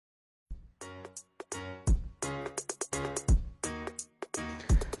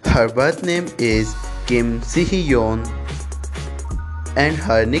Her birth name is Kim Sihyeon and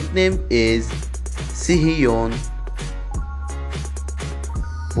her nickname is Sihyeon.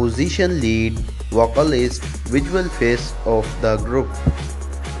 Position lead, vocalist, visual face of the group.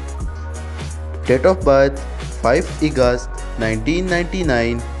 Date of birth 5 August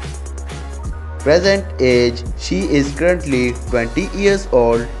 1999. Present age, she is currently 20 years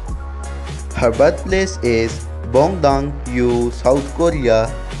old. Her birthplace is Bongdang-yu, South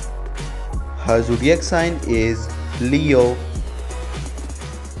Korea. Her zodiac sign is Leo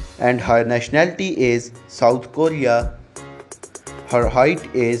and her nationality is South Korea. Her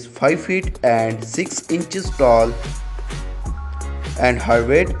height is 5 feet and 6 inches tall and her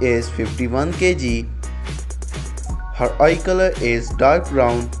weight is 51 kg. Her eye color is dark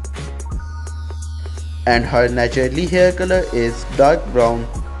brown and her naturally hair color is dark brown.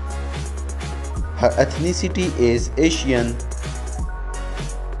 Her ethnicity is Asian.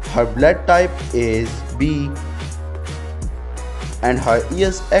 Her blood type is B and her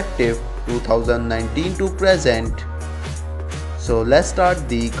years active 2019 to present. So let's start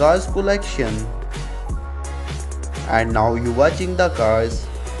the cars collection. And now you watching the cars.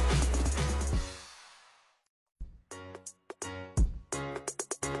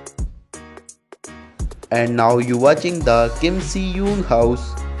 And now you watching the Kim Sihyeon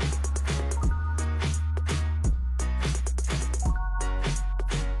house.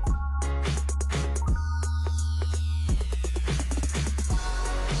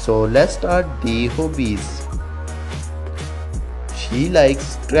 So let's start the hobbies. She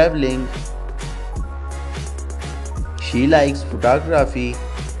likes traveling. She likes photography.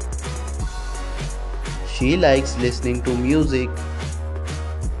 She likes listening to music.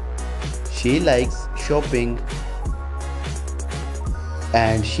 She likes shopping.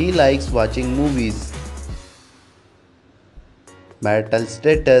 And she likes watching movies. Marital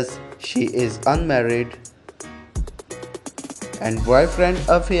status, she is unmarried. And boyfriend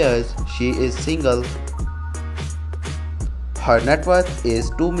affairs, she is single. Her net worth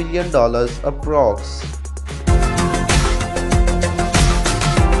is $2 million approx.